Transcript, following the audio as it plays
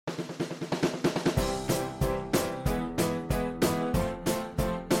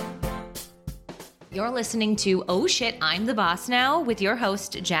You're listening to Oh Shit, I'm the Boss Now with your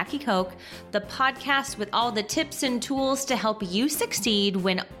host, Jackie Koch, the podcast with all the tips and tools to help you succeed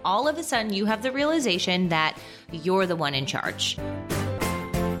when all of a sudden you have the realization that you're the one in charge.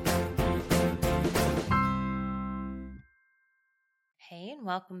 Hey, and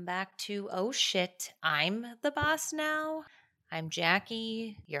welcome back to Oh Shit, I'm the Boss Now. I'm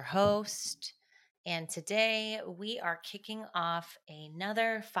Jackie, your host. And today we are kicking off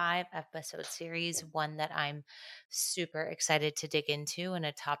another 5-episode series, one that I'm super excited to dig into and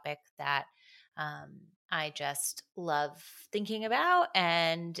a topic that I just love thinking about.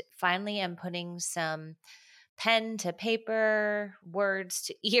 And finally, I'm putting some pen to paper, words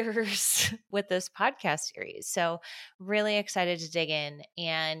to ears with this podcast series. So, really excited to dig in.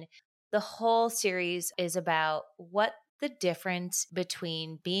 And the whole series is about what the difference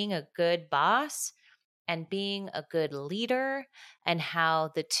between being a good boss and being a good leader, and how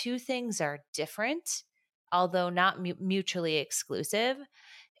the two things are different, although not mutually exclusive,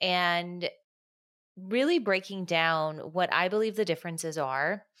 and really breaking down what I believe the differences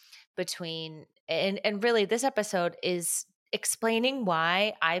are between, and really this episode is explaining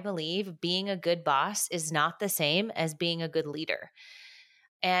why I believe being a good boss is not the same as being a good leader.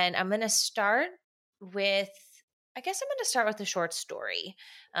 And I'm going to start with, I guess I'm going to start with a short story,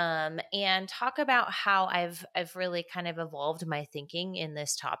 and talk about how I've really kind of evolved my thinking in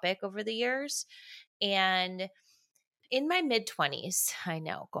this topic over the years. And in my mid 20s, I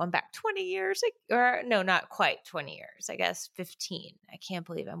know, going back 20 years, or no, not quite 20 years, I guess 15. I can't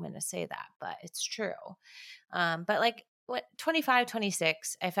believe I'm going to say that, but it's true. But like 25,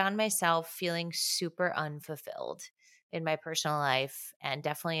 26, I found myself feeling super unfulfilled in my personal life and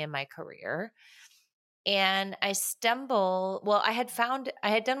definitely in my career. And I I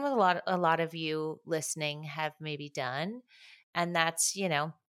had done what a lot of you listening have maybe done. And that's,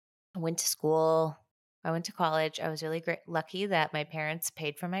 I went to school, I went to college. I was really lucky that my parents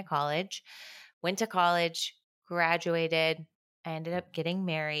paid for my college, went to college, graduated. I ended up getting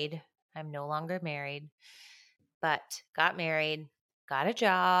married. I'm no longer married, but got married, got a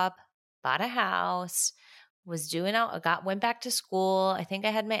job, bought a house, went back to school. I think I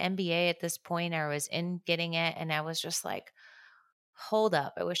had my MBA at this point. I was in getting it, and I was just like, hold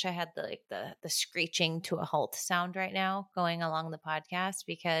up. I wish I had the screeching to a halt sound right now going along the podcast,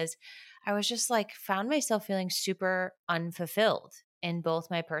 because I was just like found myself feeling super unfulfilled in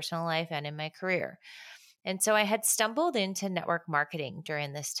both my personal life and in my career. And so I had stumbled into network marketing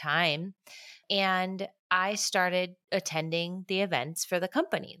during this time, and I started attending the events for the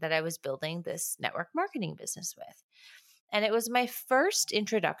company that I was building this network marketing business with. And it was my first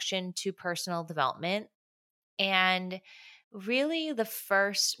introduction to personal development, and really the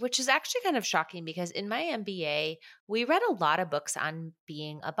first, which is actually kind of shocking because in my MBA, we read a lot of books on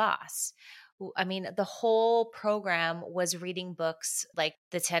being a boss. I mean, the whole program was reading books like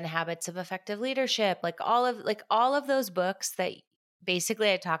The 10 Habits of Effective Leadership, all of those books that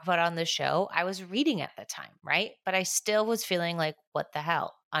basically I talk about on the show, I was reading at the time, right? But I still was feeling like, what the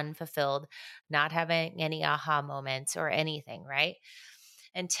hell? Unfulfilled, not having any aha moments or anything, right?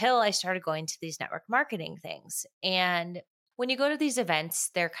 Until I started going to these network marketing things. And when you go to these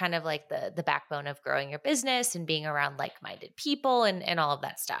events, they're kind of like the backbone of growing your business and being around like-minded people and all of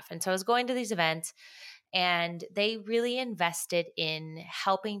that stuff. And so I was going to these events, and they really invested in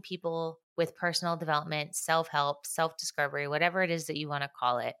helping people with personal development, self-help, self-discovery, whatever it is that you want to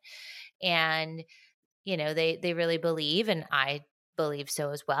call it. And they really believe, and I believe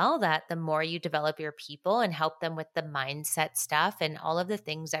so as well, that the more you develop your people and help them with the mindset stuff and all of the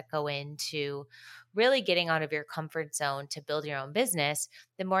things that go into really getting out of your comfort zone to build your own business,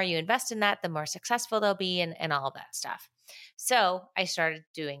 the more you invest in that, the more successful they'll be, and all of that stuff. So I started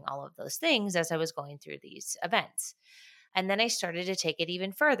doing all of those things as I was going through these events. And then I started to take it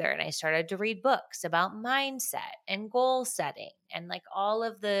even further, and I started to read books about mindset and goal setting and like all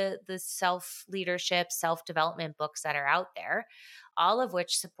of the self-leadership, self-development books that are out there, all of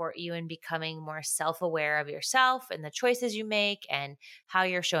which support you in becoming more self-aware of yourself and the choices you make and how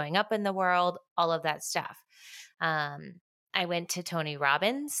you're showing up in the world, all of that stuff. I went to Tony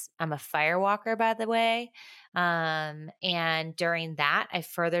Robbins. I'm a firewalker, by the way. And during that, I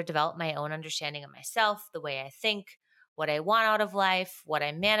further developed my own understanding of myself, the way I think, what I want out of life, what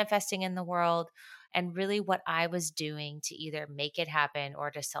I'm manifesting in the world, and really what I was doing to either make it happen or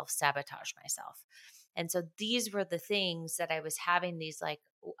to self-sabotage myself. And so these were the things that I was having these like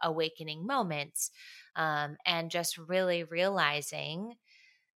awakening moments, and just really realizing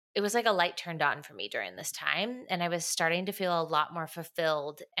it was like a light turned on for me during this time, and I was starting to feel a lot more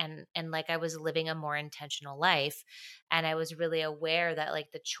fulfilled and like I was living a more intentional life. And I was really aware that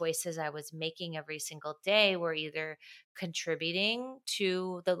like the choices I was making every single day were either contributing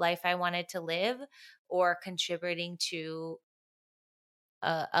to the life I wanted to live or contributing to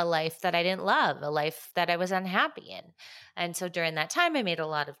a life that I didn't love, a life that I was unhappy in. And so during that time, I made a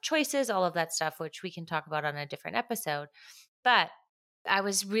lot of choices, all of that stuff, which we can talk about on a different episode. But I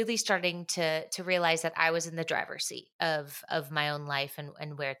was really starting to realize that I was in the driver's seat of my own life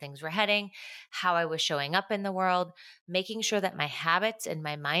and where things were heading, how I was showing up in the world, making sure that my habits and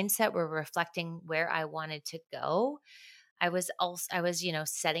my mindset were reflecting where I wanted to go. I was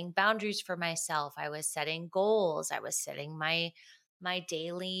setting boundaries for myself. I was setting goals. I was setting my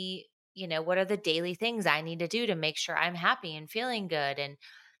daily, what are the daily things I need to do to make sure I'm happy and feeling good, and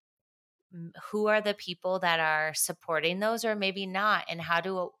who are the people that are supporting those or maybe not, and how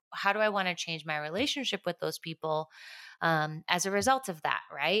do I want to change my relationship with those people as a result of that,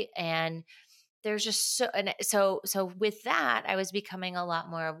 right? And there's just so with that, I was becoming a lot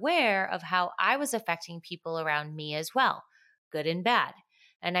more aware of how I was affecting people around me as well, good and bad.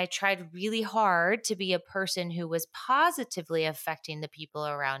 And I tried really hard to be a person who was positively affecting the people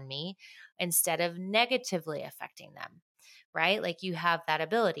around me instead of negatively affecting them, right? Like you have that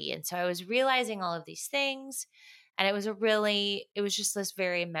ability. And so I was realizing all of these things. And it was just this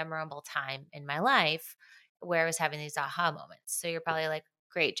very memorable time in my life where I was having these aha moments. So you're probably like,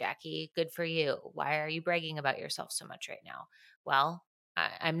 great, Jackie, good for you. Why are you bragging about yourself so much right now? Well,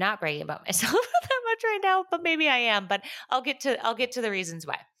 I'm not bragging about myself that much right now, but maybe I am. But I'll get to the reasons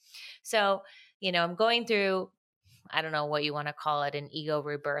why. So, I'm going through, I don't know what you want to call it, an ego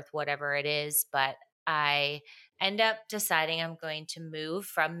rebirth, whatever it is, but I end up deciding I'm going to move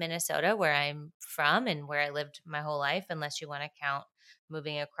from Minnesota, where I'm from and where I lived my whole life, unless you want to count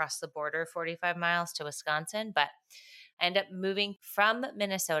moving across the border 45 miles to Wisconsin. But I end up moving from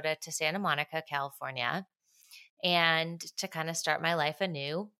Minnesota to Santa Monica, California, and to kind of start my life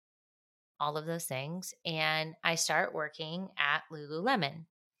anew, all of those things. And I start working at Lululemon.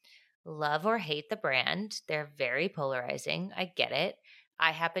 Love or hate the brand. They're very polarizing. I get it.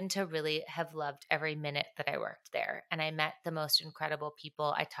 I happen to really have loved every minute that I worked there. And I met the most incredible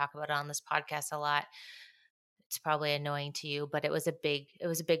people. I talk about it on this podcast a lot. It's probably annoying to you, but it was a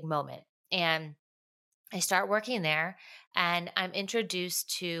big moment. And I start working there and I'm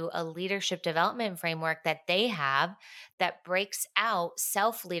introduced to a leadership development framework that they have that breaks out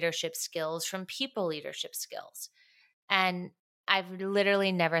self leadership skills from people leadership skills. And I've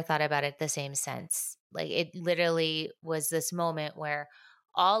literally never thought about it the same since. Like it literally was this moment where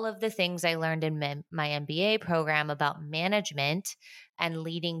all of the things I learned in my MBA program about management and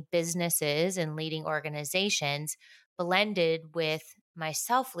leading businesses and leading organizations blended with my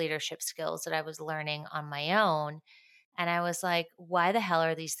self leadership skills that I was learning on my own. And I was like, why the hell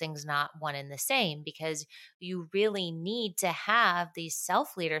are these things not one and the same? Because you really need to have these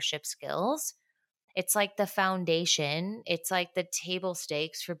self leadership skills. It's like the foundation, it's like the table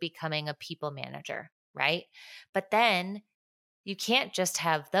stakes for becoming a people manager, right? But then you can't just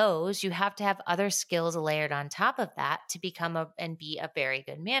have those. You have to have other skills layered on top of that to become and be a very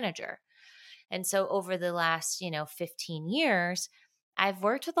good manager. And so over the last, 15 years, I've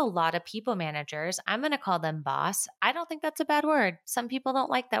worked with a lot of people managers. I'm going to call them boss. I don't think that's a bad word. Some people don't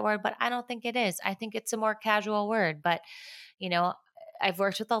like that word, but I don't think it is. I think it's a more casual word. But, you know, I've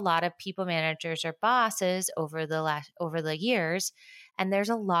worked with a lot of people managers or bosses over the years, and there's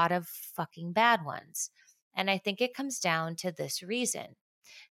a lot of fucking bad ones. And I think it comes down to this reason.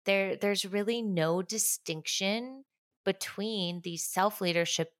 There's really no distinction between these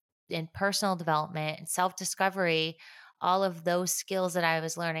self-leadership and personal development and self-discovery, all of those skills that I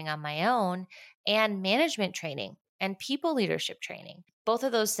was learning on my own, and management training and people leadership training. Both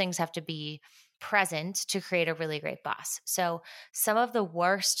of those things have to be present to create a really great boss. So some of the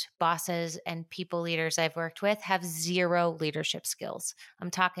worst bosses and people leaders I've worked with have zero leadership skills. I'm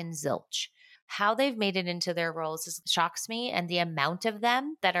talking zilch. How they've made it into their roles shocks me, and the amount of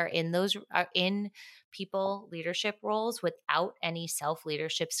them that are in those are in people leadership roles without any self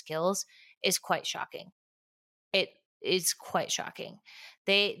leadership skills is quite shocking. It is quite shocking.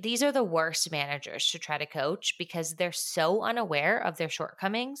 These are the worst managers to try to coach because they're so unaware of their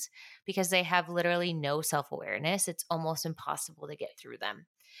shortcomings, because they have literally no self-awareness. It's almost impossible to get through them.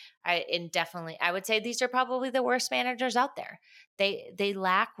 I would say these are probably the worst managers out there. They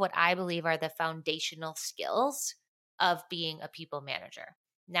lack what I believe are the foundational skills of being a people manager.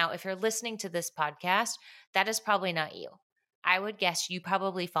 Now, if you're listening to this podcast, that is probably not you. I would guess you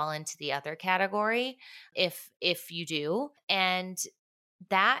probably fall into the other category if you do. And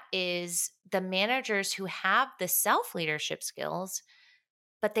that is the managers who have the self-leadership skills,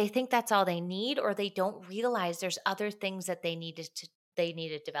 but they think that's all they need, or they don't realize there's other things that they need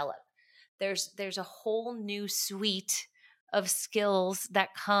to develop. There's a whole new suite of skills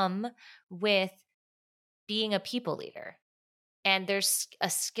that come with being a people leader. And there's a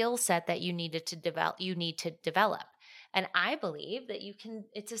skill set that you need to develop. And I believe that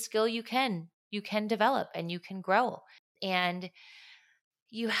it's a skill you can develop and you can grow. And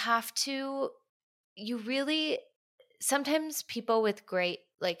you have to you really sometimes people with great,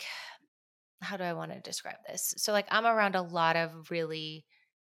 like, how do I want to describe this? So like I'm around a lot of really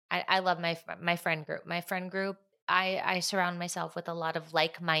I love my friend group. My friend group, I surround myself with a lot of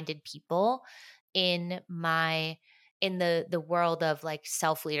like-minded people in the world of like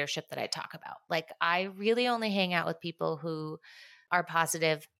self-leadership that I talk about. Like I really only hang out with people who are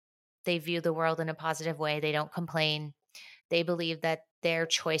positive. They view the world in a positive way. They don't complain. They believe that their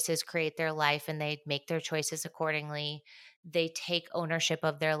choices create their life and they make their choices accordingly. They take ownership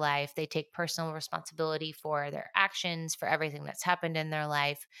of their life. They take personal responsibility for their actions, for everything that's happened in their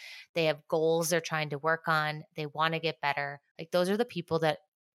life. They have goals they're trying to work on. They want to get better. Like those are the people that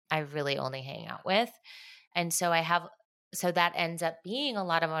I really only hang out with. And so that ends up being a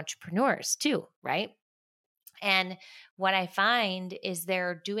lot of entrepreneurs too, right? And what I find is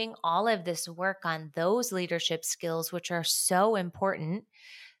they're doing all of this work on those leadership skills, which are so important.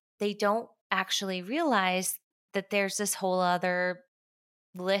 They don't actually realize that there's this whole other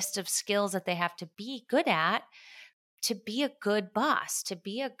list of skills that they have to be good at to be a good boss, to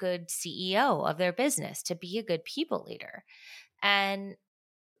be a good CEO of their business, to be a good people leader. And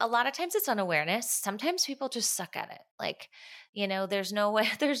a lot of times it's unawareness. Sometimes people just suck at it. Like, there's no way,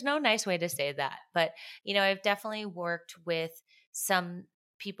 there's no nice way to say that. But, I've definitely worked with some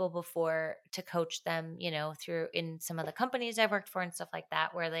people before to coach them, through in some of the companies I've worked for and stuff like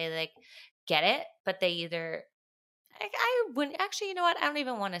that, where they like get it, but they either, I wouldn't actually, you know what? I don't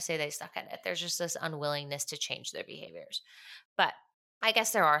even want to say they suck at it. There's just this unwillingness to change their behaviors. But I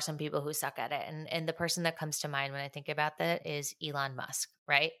guess there are some people who suck at it. And the person that comes to mind when I think about that is Elon Musk,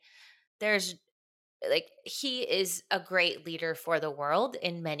 right? There's like, he is a great leader for the world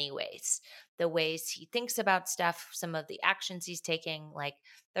in many ways. The ways he thinks about stuff, some of the actions he's taking, like,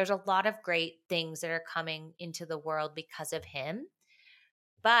 there's a lot of great things that are coming into the world because of him.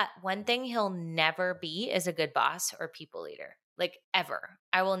 But one thing he'll never be is a good boss or people leader, like ever.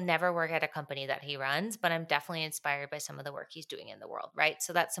 I will never work at a company that he runs, but I'm definitely inspired by some of the work he's doing in the world, right?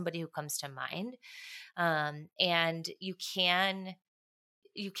 So that's somebody who comes to mind. And you can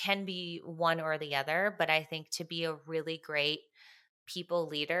be one or the other, but I think to be a really great people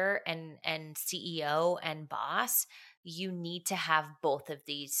leader and CEO and boss, you need to have both of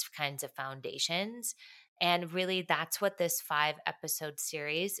these kinds of foundations. And really that's what this 5-episode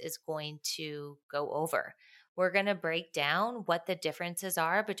series is going to go over. We're going to break down what the differences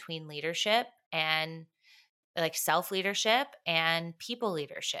are between leadership and like self leadership and people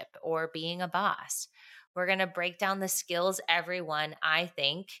leadership or being a boss. We're going to break down the skills everyone, I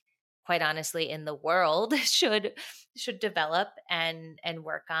think, quite honestly, in the world should develop and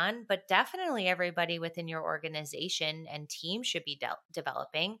work on, but definitely everybody within your organization and team should be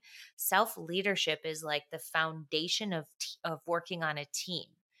developing. Self leadership is like the foundation of working on a team.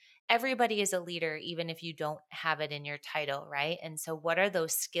 Everybody is a leader, even if you don't have it in your title, right? And so, what are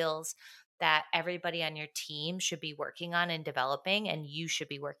those skills that everybody on your team should be working on and developing, and you should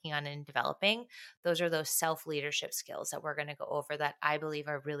be working on and developing? Those are those self-leadership skills that we're going to go over that I believe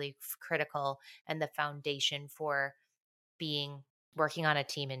are really critical and the foundation for working on a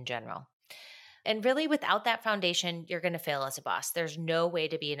team in general. And really, without that foundation, you're going to fail as a boss. There's no way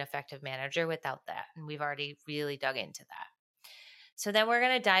to be an effective manager without that. And we've already really dug into that. So then we're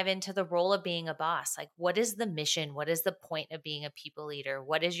going to dive into the role of being a boss. Like, what is the mission? What is the point of being a people leader?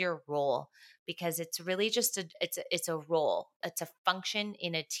 What is your role? Because it's really just it's a role. It's a function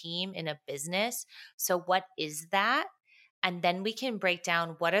in a team, in a business. So what is that? And then we can break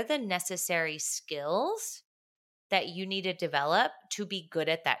down what are the necessary skills that you need to develop to be good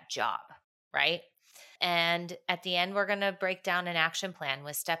at that job, right? And at the end, we're going to break down an action plan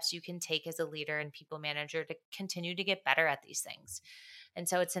with steps you can take as a leader and people manager to continue to get better at these things. And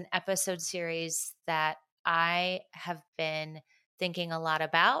so it's an episode series that I have been thinking a lot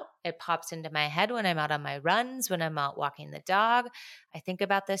about. It pops into my head when I'm out on my runs, when I'm out walking the dog. I think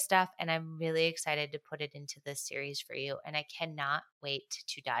about this stuff and I'm really excited to put it into this series for you. And I cannot wait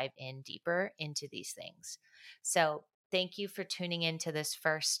to dive in deeper into these things. So thank you for tuning into this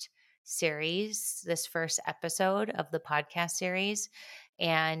first series, this first episode of the podcast series.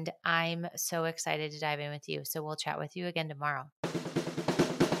 And I'm so excited to dive in with you. So we'll chat with you again tomorrow.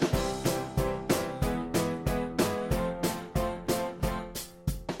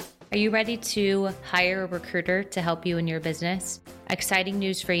 Are you ready to hire a recruiter to help you in your business? Exciting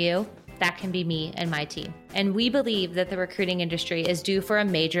news for you. That can be me and my team. And we believe that the recruiting industry is due for a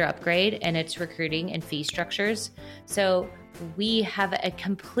major upgrade in its recruiting and fee structures. So we have a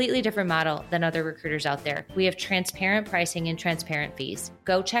completely different model than other recruiters out there. We have transparent pricing and transparent fees.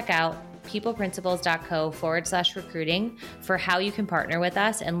 Go check out peopleprinciples.co/recruiting for how you can partner with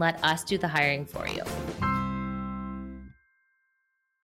us and let us do the hiring for you.